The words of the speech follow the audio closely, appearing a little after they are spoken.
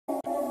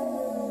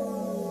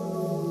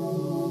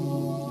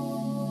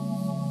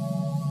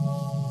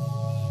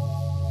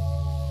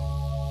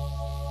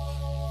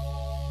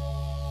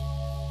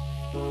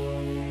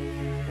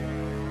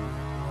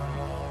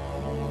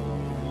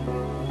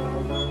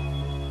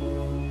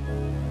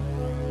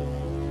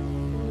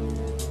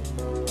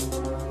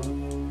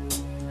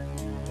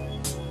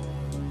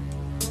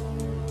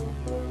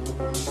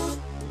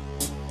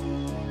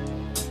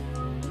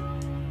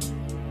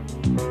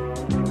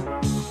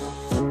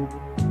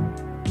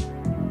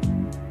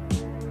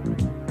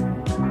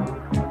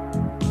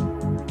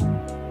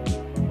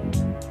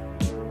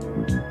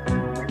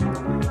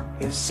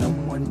If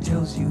someone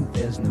tells you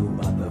there's no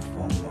other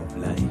form of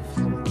life,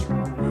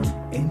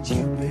 and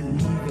you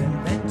believe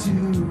in that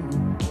too,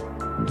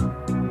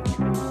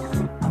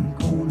 I'm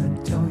gonna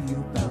tell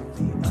you about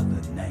the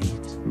other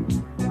night.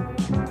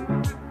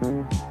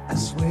 I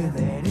swear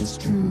that it's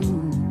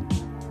true.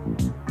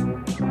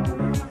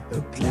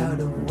 A cloud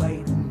of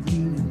white and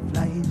green and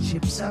flying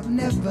ships I've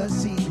never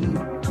seen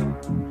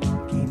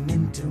came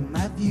into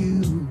my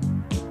view.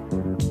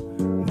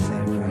 Was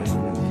I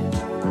frightened?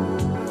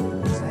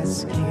 Was I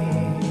scared?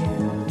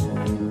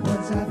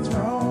 Was I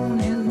thrown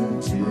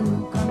into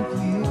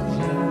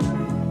confusion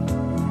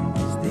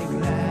as they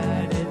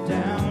glided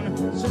down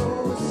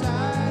so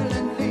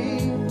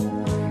silently?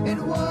 It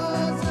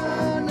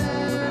wasn't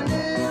an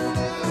illusion,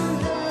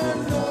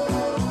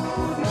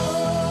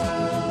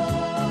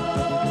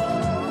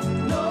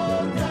 no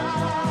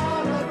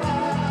doubt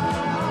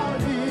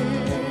about it.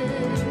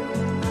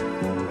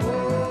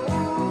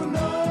 Oh,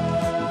 no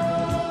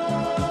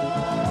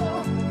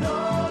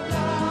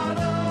doubt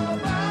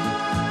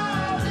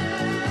about it.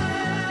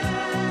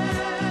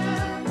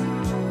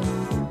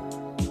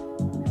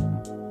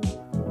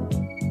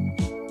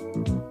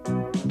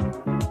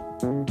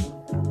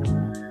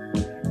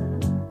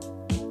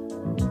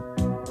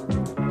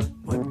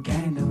 What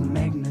kind of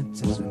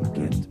magnetism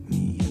kept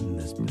me in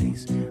this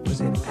place?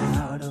 Was it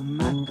out of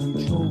my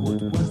control?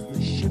 What was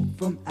the ship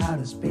from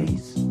outer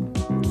space?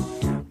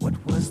 What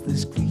was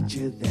this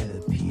creature that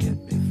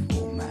appeared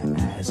before my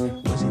eyes?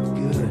 Was it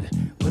good?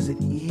 Was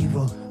it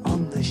evil?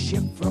 On the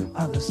ship from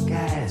other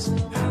skies,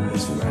 I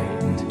was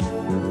frightened.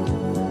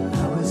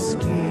 I was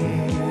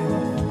scared.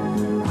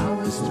 I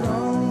was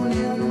thrown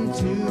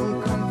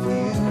into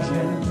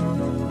confusion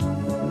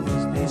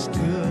as they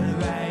stood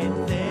right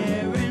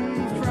there in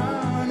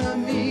front of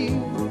me.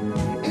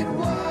 It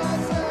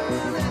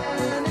wasn't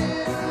an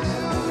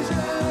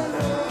illusion.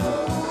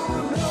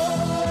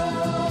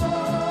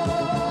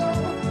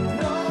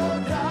 No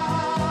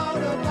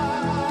doubt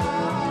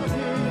about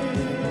it.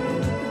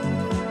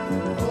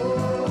 Oh,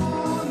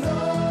 no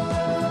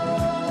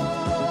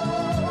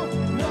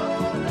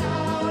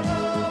doubt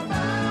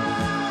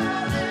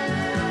about it.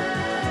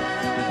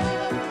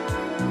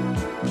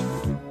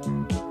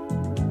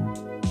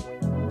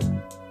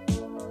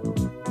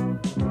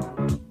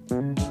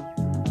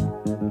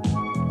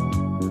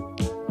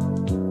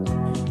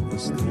 They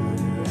stood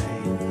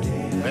right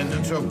there. Wenn du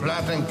zur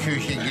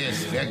Plattenküche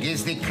gehst,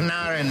 vergiss die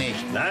Knarre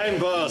nicht. Nein,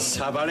 Boss,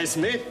 hab alles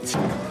mit.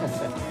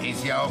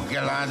 Ist ja auch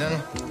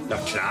geladen? Na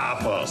klar,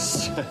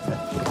 Boss.